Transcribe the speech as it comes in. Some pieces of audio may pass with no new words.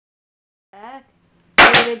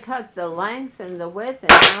already cut the length and the width, and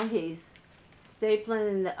now he's stapling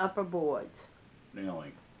in the upper boards.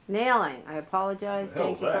 Nailing. Nailing. I apologize. What the hell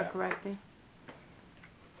Thank you is for that? correcting.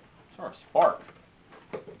 It's our spark.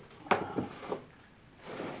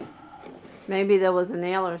 Maybe there was a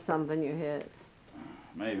nail or something you hit.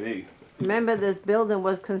 Maybe. Remember, this building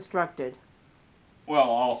was constructed. Well,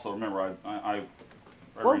 also remember,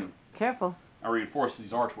 Careful. I reinforced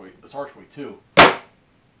this archway too.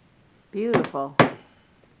 Beautiful.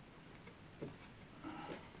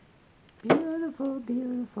 Beautiful,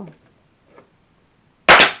 beautiful.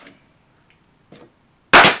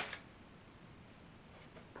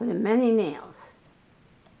 Put in many nails.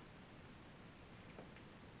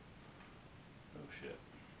 Oh shit.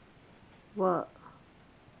 What?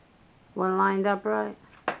 One lined up right?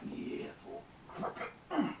 Yeah, it's a little crooked.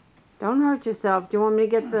 Don't hurt yourself. Do you want me to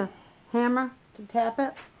get the hammer to tap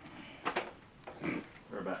it?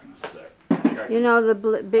 We're back in a sec. You know the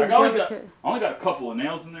big. I only got a couple of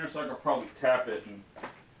nails in there, so I could probably tap it and.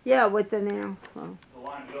 Yeah, with the nails. So.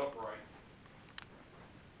 Line it up right.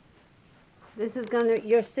 This is gonna.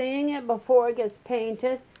 You're seeing it before it gets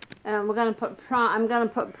painted, and we're gonna put. I'm gonna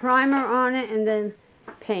put primer on it and then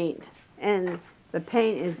paint, and the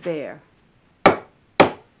paint is bare.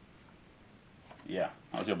 Yeah,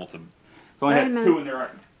 I was able to. So I had two in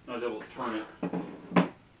there. I was able to turn it.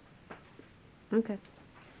 Okay.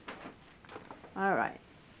 All right.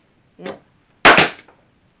 Yeah.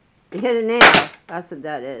 You hit a nail. That's what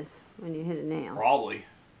that is. When you hit a nail. Probably.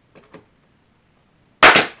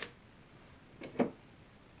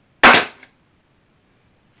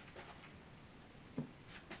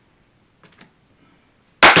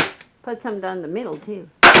 Put some down the middle too.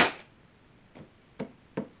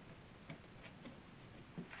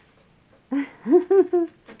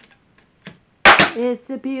 It's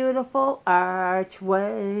a beautiful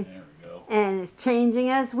archway. There we go. And it's changing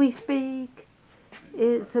as we speak.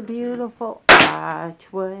 It's a beautiful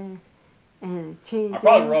archway. And it's changing. I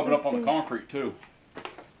probably rub it up on the concrete too.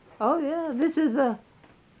 Oh yeah, this is a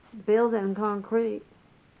building concrete.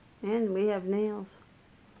 And we have nails.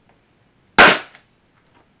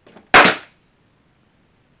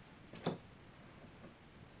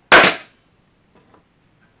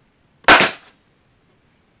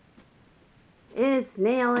 It's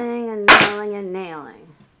nailing and nailing and nailing.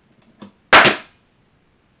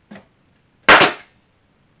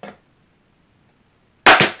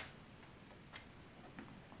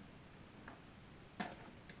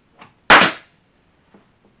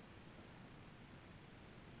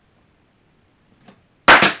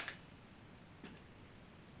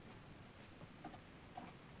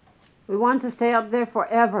 We want to stay up there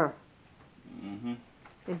forever. Mm-hmm.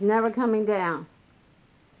 It's never coming down.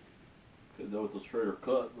 Could go with the straighter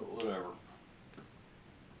cut, but whatever.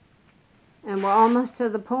 And we're almost to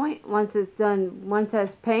the point. Once it's done, once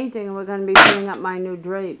that's painting, we're going to be putting up my new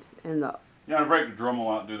drapes in the. Yeah, I'll break the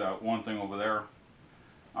Dremel out and do that one thing over there.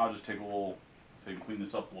 I'll just take a little, so you can clean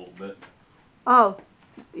this up a little bit. Oh,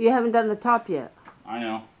 you haven't done the top yet. I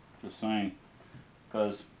know, just saying.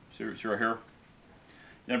 Because, see right here?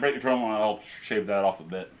 Yeah, break the Dremel out, I'll shave that off a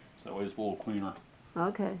bit. So that way it's a little cleaner.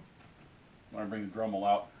 Okay. When I bring the Dremel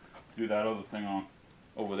out, do that other thing on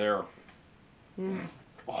over there. Yeah.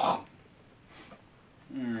 Oh.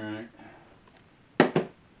 Alright.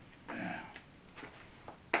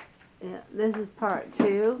 Yeah, this is part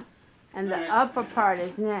 2. And the upper part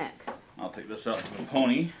is next. I'll take this out to the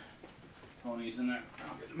pony. Pony's in there.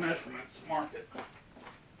 I'll get the measurements and mark it.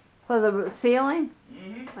 For the ceiling?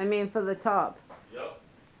 Mm-hmm. I mean for the top. Yep.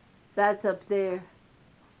 That's up there.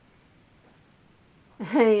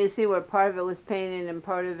 You see where part of it was painted and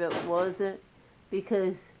part of it wasn't?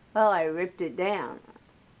 Because, well, I ripped it down.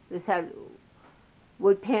 This had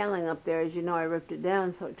wood paneling up there. As you know, I ripped it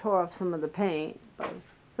down, so it tore off some of the paint. But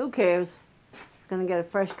who cares? It's going to get a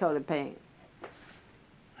fresh coat of paint.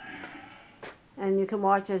 And you can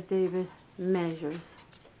watch as David measures.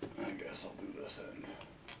 I guess I'll do this end.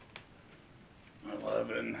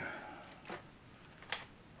 11.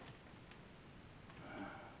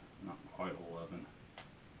 Not quite 11.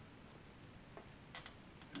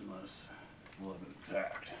 Unless it's 11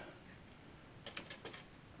 exact.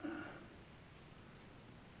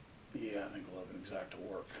 Yeah, I think 11 exact will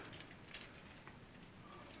work.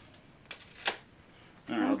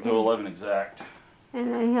 Alright, I'll do 11 exact.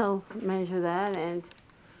 And then he'll measure that, and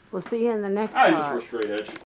we'll see you in the next part. Just for a straight edge.